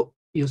you're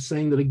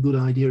saying that a good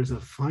idea as a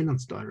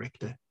finance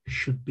director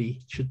should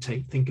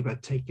think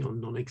about taking on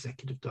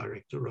non-executive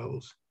director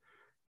roles.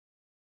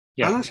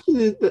 Yeah. I'll ask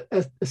you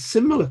a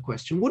similar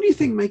question. What do you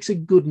think makes a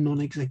good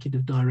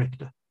non-executive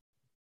director?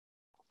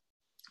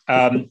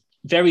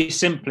 Very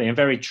simply and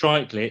very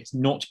tritely, it's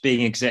not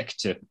being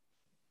executive.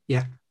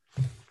 Yeah.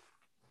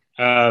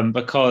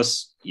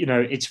 Because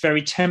it's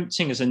very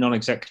tempting as a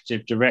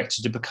non-executive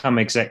director to become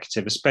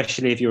executive,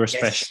 especially if you're a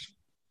specialist.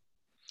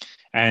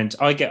 And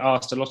I get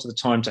asked a lot of the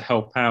time to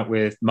help out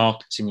with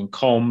marketing and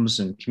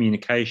comms and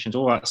communications,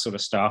 all that sort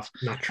of stuff.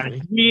 Naturally.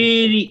 And it's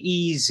really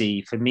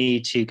easy for me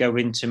to go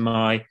into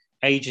my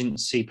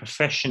agency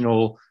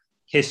professional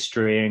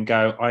history and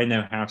go, I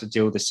know how to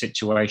deal with the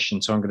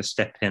situation, so I'm going to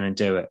step in and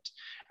do it.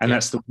 And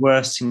that's the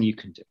worst thing you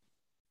can do.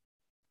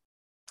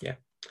 Yeah.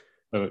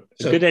 A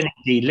good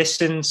NED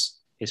listens,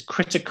 is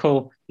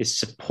critical, is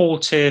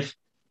supportive,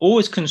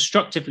 always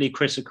constructively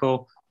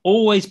critical,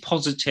 always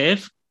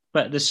positive,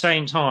 but at the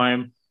same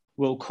time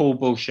will call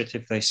bullshit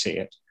if they see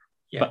it.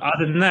 Yeah. But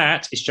other than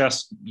that, it's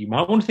just, you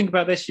might want to think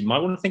about this, you might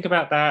want to think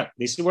about that,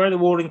 this is where the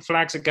warning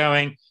flags are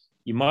going,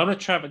 you might want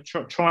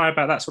to try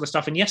about that sort of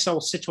stuff. And yes, I'll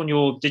sit on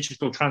your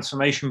digital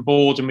transformation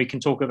board and we can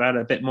talk about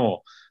it a bit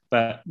more,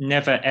 but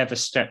never, ever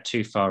step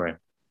too far in.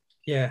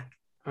 Yeah,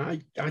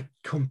 I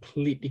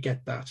completely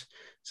get that.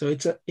 So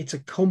it's a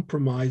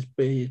compromise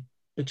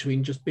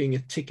between just being a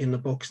tick in the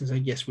box and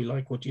saying, yes, we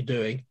like what you're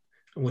doing,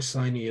 and we're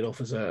signing it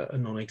off as a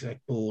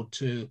non-exec board,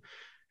 to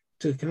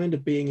to kind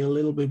of being a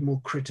little bit more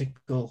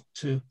critical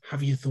to,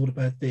 have you thought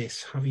about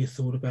this? Have you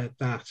thought about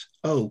that?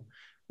 Oh,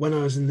 when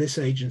I was in this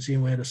agency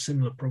and we had a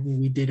similar problem,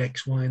 we did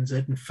X, Y, and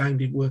Z and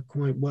found it worked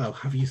quite well.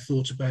 Have you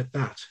thought about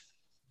that?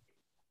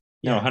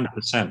 No,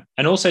 100%.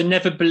 And also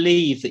never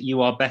believe that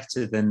you are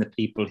better than the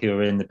people who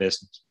are in the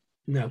business.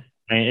 No.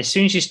 And as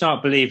soon as you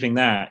start believing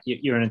that,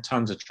 you're in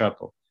tons of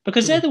trouble,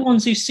 because they're the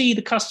ones who see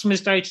the customers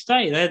day to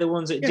day. They're the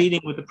ones that are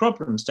dealing with the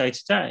problems day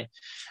to day.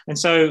 And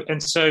so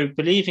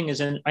believing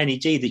as an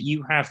NED that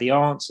you have the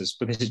answers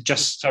because it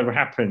just so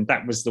happened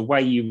that was the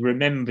way you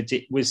remembered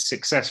it was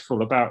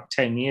successful about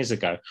 10 years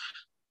ago.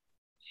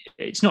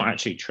 It's not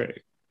actually true.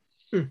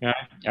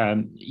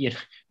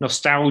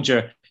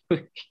 Nostalgia.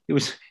 It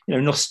was,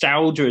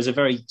 nostalgia is a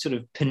very sort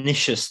of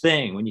pernicious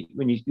thing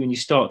when you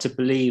start to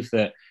believe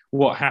that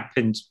what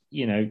happened,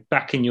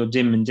 back in your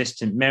dim and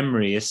distant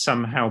memory is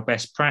somehow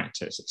best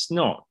practice. It's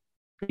not.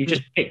 You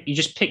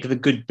just pick the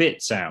good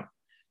bits out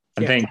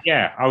and think,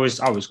 I was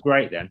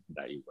great then.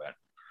 No, you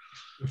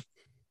weren't.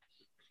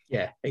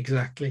 Yeah,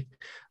 exactly.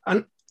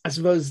 And I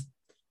suppose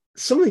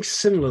something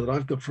similar that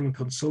I've got from a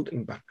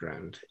consulting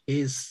background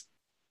is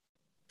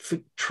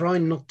try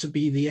not to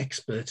be the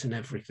expert in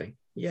everything.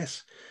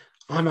 Yes,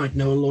 I might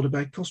know a lot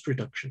about cost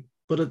reduction,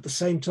 but at the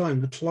same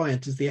time, the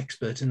client is the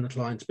expert in the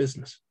client's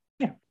business.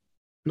 Yeah.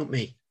 Not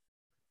me.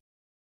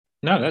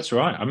 No, that's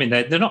right. I mean,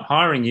 they're not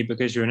hiring you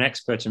because you're an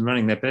expert in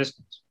running their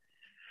business.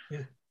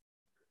 Yeah.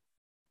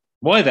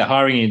 Why they're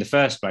hiring you in the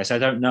first place, I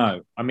don't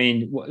know. I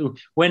mean,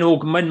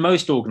 when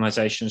most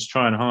organizations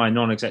try and hire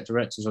non-exec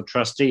directors or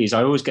trustees,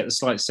 I always get the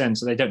slight sense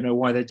that they don't know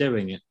why they're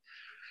doing it.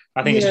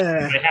 I think it's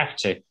just they have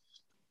to.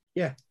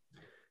 Yeah.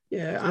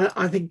 Yeah,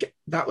 I think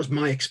that was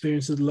my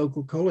experience at the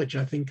local college.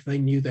 I think they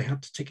knew they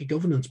had to tick a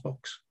governance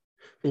box.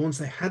 But once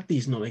they had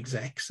these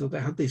non-execs, so they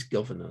had these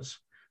governors,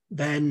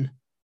 then,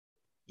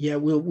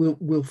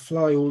 we'll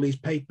fly all these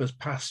papers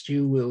past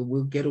you.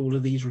 We'll get all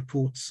of these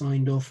reports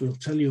signed off. We'll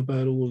tell you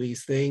about all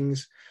these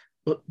things,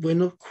 but we're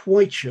not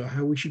quite sure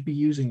how we should be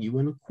using you.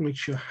 We're not quite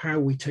sure how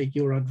we take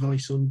your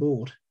advice on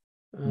board.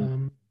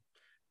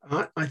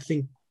 I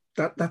think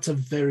that's a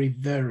very,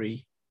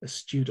 very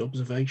astute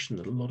observation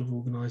that a lot of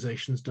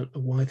organizations don't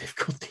know why they've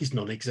got these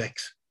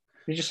non-execs.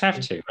 You just have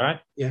to, right?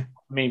 Yeah.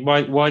 I mean,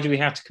 why do we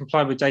have to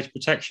comply with Data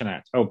Protection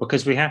Act? Oh,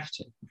 because we have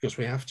to. Because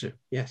we have to,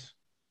 yes.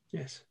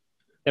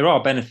 There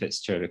are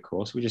benefits to it, of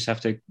course. We just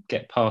have to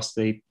get past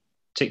the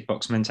tick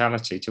box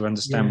mentality to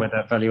understand where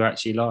that value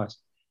actually lies.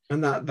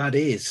 And that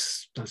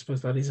is, I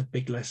suppose that is a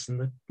big lesson,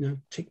 that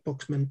tick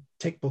box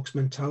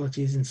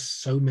mentality is in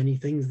so many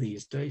things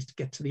these days. To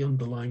get to the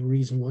underlying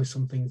reason why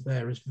something's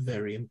there is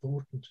very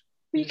important.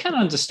 You can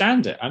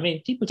understand it. I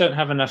mean, people don't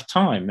have enough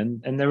time,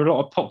 and there are a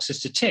lot of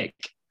boxes to tick.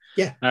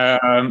 Yeah.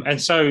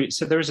 And so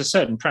there is a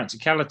certain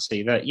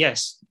practicality that,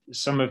 yes,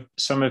 some of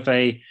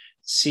a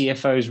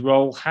CFO's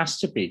role has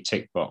to be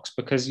tick box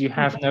because you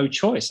have no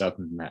choice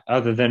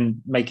other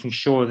than making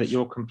sure that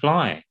you're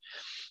complying.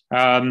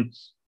 Of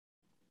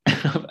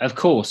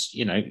course,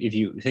 if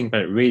you think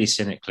about it really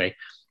cynically,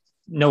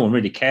 no one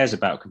really cares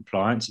about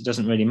compliance. It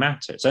doesn't really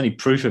matter. It's only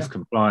proof of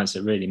compliance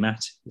that really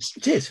matters.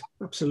 It is,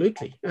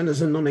 absolutely. And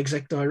as a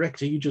non-exec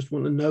director, you just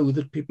want to know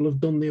that people have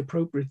done the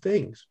appropriate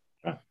things.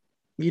 Right.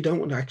 You don't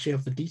want to actually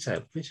have the detail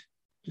of it.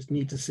 You just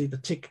need to see the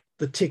tick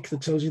that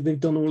tells you they've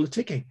done all the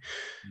ticking.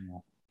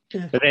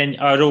 Yeah. But then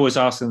I'd always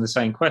ask them the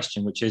same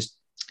question, which is,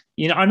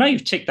 I know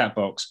you've ticked that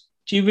box.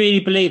 Do you really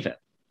believe it?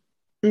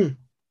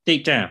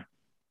 Deep down.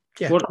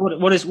 Yeah.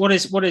 What is when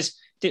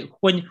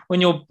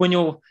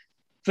you're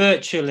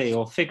virtually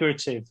or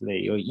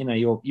figuratively, or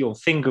your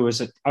finger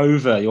was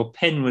your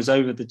pen was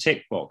over the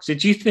tick box,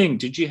 did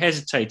you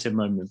hesitate a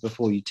moment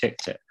before you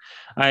ticked it?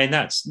 And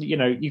that's,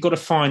 you've got to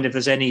find if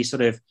there's any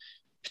sort of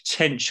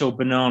potential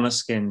banana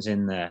skins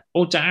in there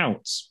or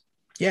doubts.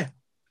 Yeah.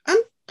 And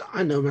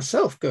I know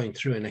myself, going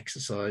through an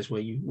exercise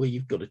where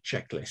you've got a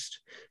checklist,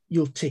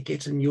 you'll tick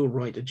it and you'll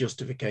write a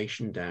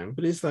justification down,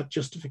 but is that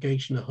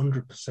justification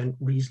 100%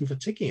 reason for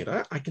ticking it?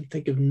 I can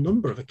think of a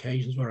number of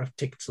occasions where I've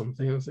ticked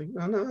something and I think,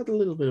 I know, I had a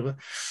little bit of a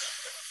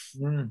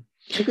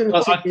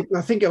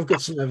I think I've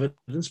got some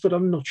evidence, but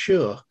I'm not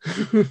sure.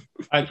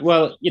 I've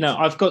got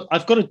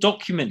a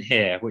document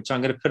here which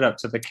I'm going to put up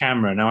to the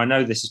camera. Now I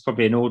know this is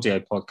probably an audio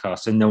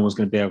podcast and no one's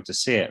going to be able to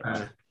see it,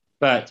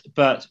 but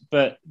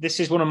this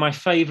is one of my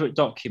favorite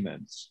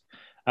documents.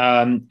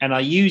 And I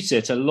use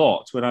it a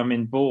lot when I'm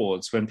in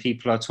boards, when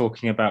people are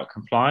talking about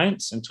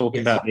compliance and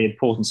talking about the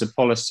importance of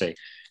policy.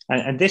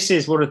 And this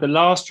is one of the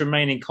last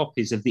remaining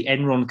copies of the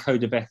Enron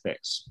Code of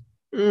Ethics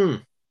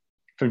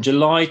from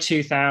July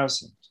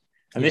 2000.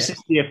 And this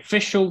is the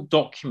official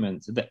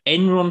document that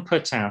Enron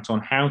put out on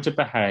how to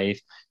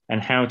behave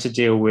and how to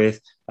deal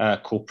with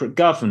corporate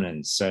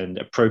governance and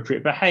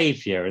appropriate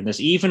behavior. And there's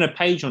even a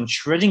page on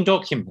shredding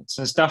documents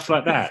and stuff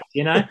like that,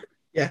 Yeah.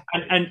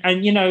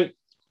 And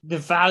the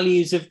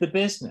values of the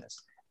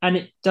business. And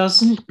it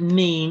doesn't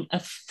mean a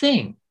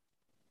thing.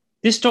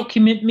 This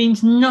document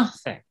means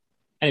nothing.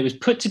 And it was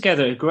put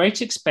together at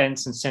great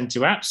expense and sent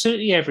to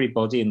absolutely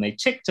everybody. And they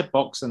ticked a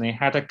box and they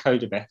had a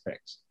code of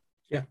ethics.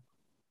 Yeah.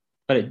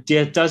 but it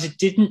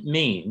didn't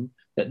mean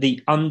that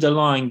the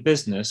underlying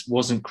business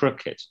wasn't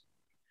crooked.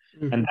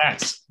 Mm-hmm. And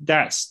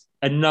that's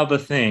another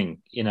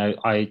thing,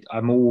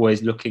 I'm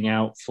always looking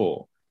out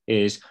for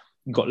is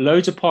you've got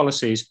loads of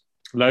policies,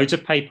 loads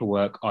of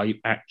paperwork. Are you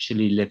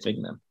actually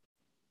living them?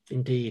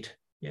 Indeed,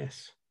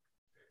 yes.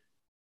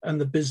 And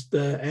the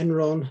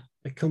Enron,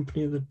 a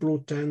company that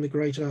brought down the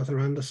great Arthur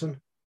Andersen.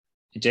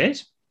 It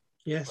did?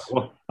 Yes.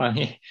 Well,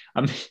 it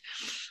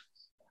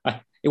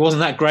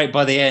wasn't that great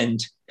by the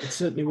end. It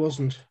certainly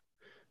wasn't.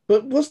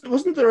 But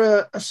wasn't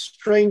there a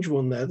strange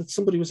one there that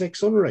somebody was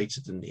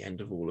exonerated in the end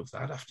of all of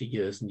that after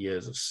years and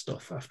years of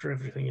stuff, after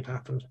everything had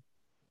happened?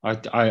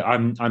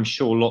 I'm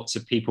sure lots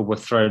of people were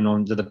thrown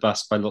under the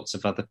bus by lots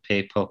of other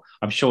people.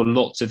 I'm sure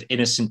lots of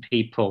innocent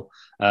people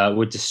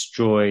were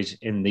destroyed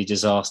in the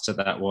disaster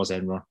that was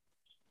Enron.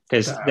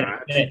 Because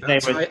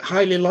that's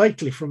highly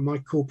likely from my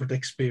corporate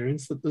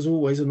experience that there's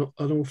always an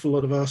awful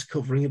lot of arse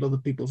covering at other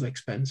people's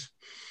expense.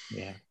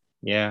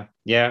 Yeah.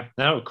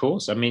 No, of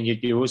course. I mean,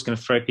 you're always going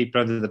to throw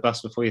people under the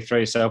bus before you throw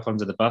yourself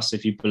under the bus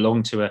if you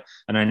belong to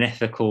an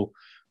unethical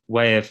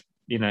way of,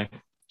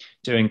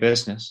 doing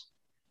business.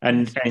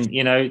 And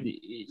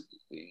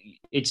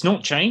it's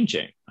not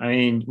changing. I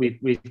mean,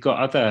 we've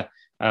got other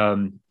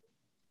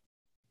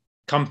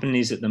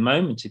companies at the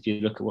moment. If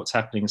you look at what's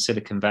happening in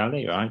Silicon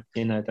Valley, right?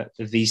 That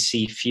the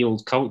VC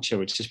fueled culture,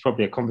 which is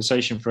probably a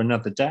conversation for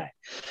another day.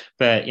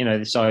 But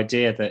this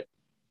idea that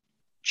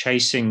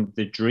chasing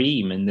the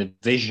dream and the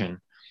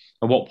vision,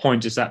 at what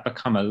point does that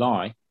become a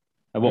lie?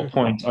 At what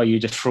point are you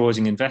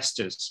defrauding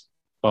investors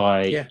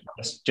by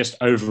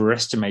just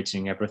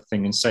overestimating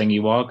everything and saying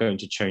you are going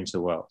to change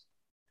the world?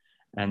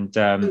 And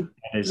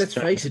let's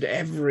face it,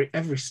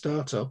 every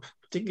startup,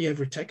 particularly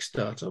every tech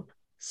startup,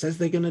 says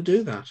they're going to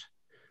do that.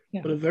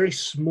 Yeah. But a very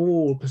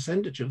small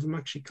percentage of them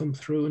actually come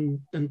through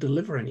and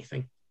deliver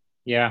anything.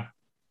 Yeah.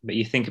 But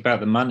you think about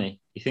the money.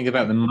 You think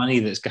about the money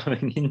that's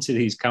going into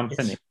these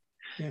companies.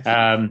 Yes.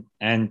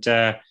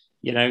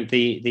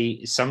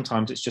 The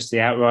sometimes it's just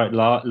the outright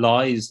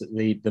lies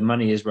that the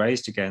money is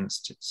raised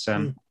against.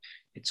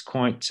 It's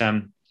quite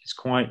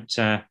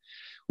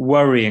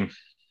worrying.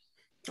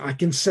 I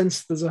can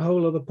sense there's a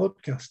whole other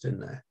podcast in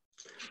there.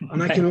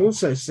 And I can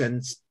also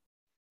sense,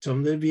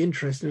 Tom, it'd be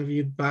interesting if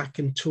you back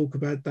and talk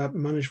about that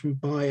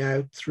management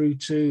buyout through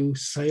to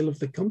sale of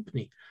the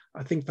company.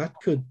 I think that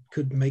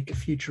could make a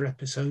future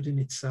episode in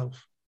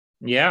itself.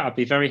 Yeah, I'd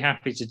be very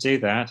happy to do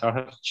that. I'll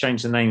have to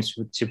change the names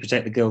to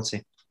protect the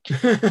guilty.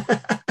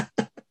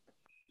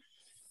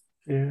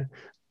 Yeah.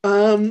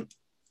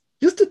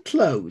 Just to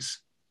close,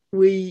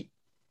 we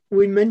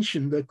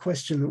mentioned the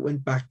question that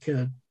went back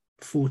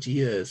 40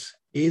 years.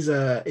 Is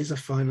a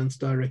finance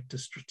director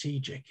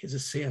strategic? Is a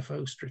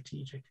CFO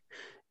strategic?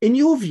 In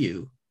your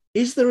view,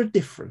 is there a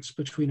difference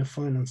between a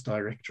finance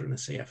director and a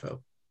CFO?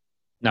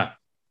 No,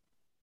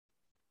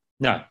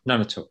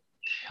 none at all.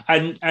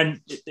 And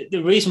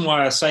the reason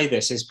why I say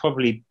this is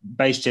probably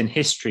based in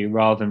history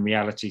rather than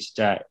reality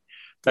today.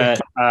 But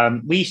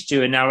we used to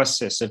do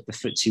analysis of the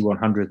FTSE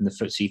 100 and the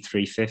FTSE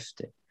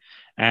 350.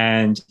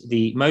 And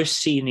the most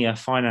senior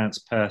finance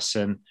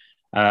person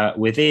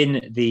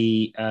within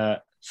the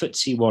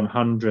FTSE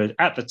 100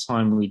 at the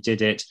time we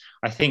did it,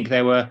 I think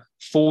there were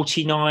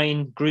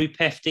 49 group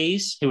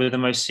FDs who were the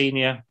most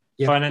senior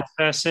finance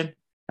person.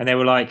 And they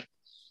were like,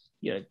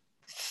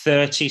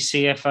 30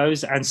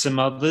 CFOs and some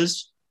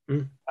others.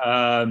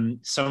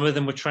 Some of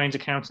them were trained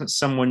accountants,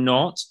 some were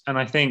not. And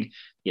I think,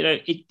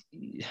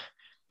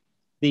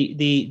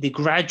 the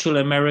gradual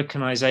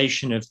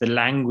Americanization of the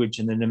language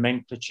and the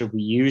nomenclature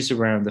we use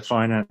around the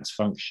finance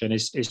function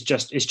is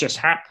just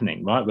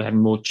happening, right? We're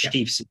having more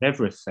chiefs of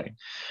everything.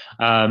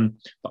 But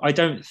I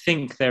don't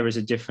think there is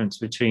a difference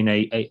between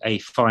a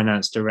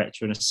finance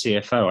director and a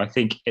CFO. I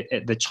think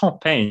at the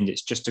top end,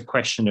 it's just a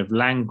question of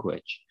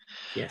language.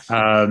 Yes.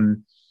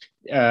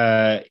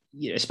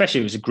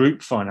 Especially if it was a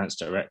group finance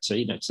director,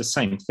 it's the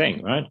same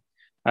thing, right?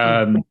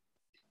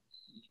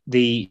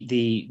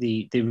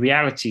 The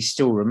reality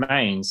still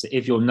remains that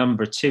if your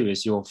number two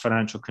is your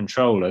financial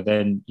controller,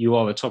 then you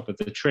are the top of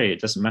the tree.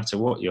 It doesn't matter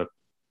what your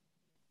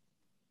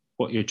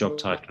job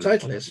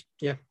title is.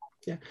 Yeah.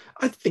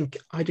 I think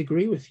I'd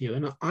agree with you,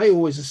 and I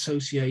always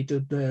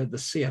associated the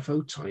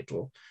CFO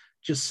title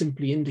just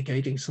simply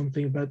indicating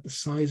something about the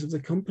size of the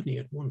company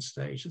at one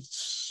stage.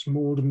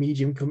 Small to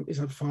medium companies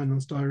had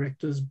finance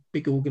directors,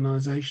 big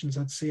organizations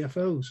had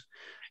CFOs.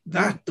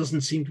 That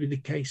doesn't seem to be the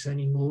case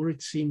anymore.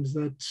 It seems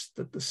that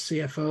the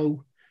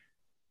CFO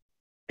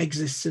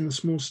exists in a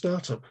small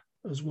startup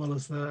as well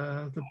as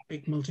the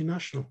big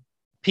multinational.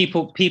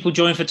 People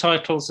join for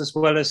titles as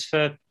well as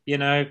for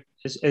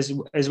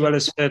as well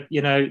as for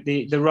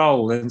the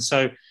role. And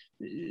so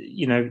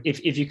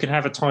if you can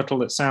have a title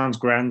that sounds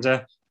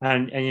grander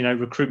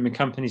and recruitment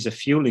companies are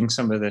fueling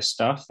some of this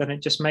stuff, then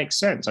it just makes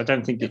sense. I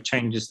don't think it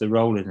changes the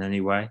role in any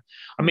way.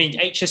 I mean,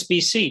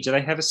 HSBC, do they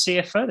have a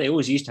CFO? They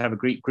always used to have a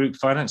group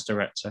finance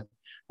director.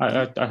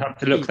 I have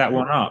to look that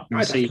one up. I'd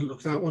have to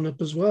look that one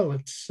up as well.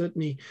 It's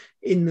certainly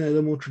in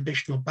the more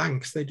traditional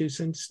banks, they do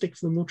tend to stick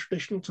to the more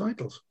traditional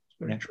titles. It's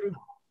very true.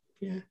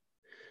 Yeah.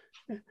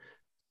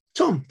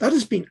 Tom, that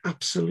has been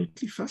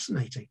absolutely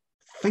fascinating.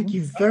 Thank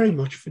you very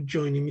much for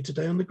joining me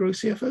today on the Grow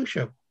CFO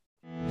Show.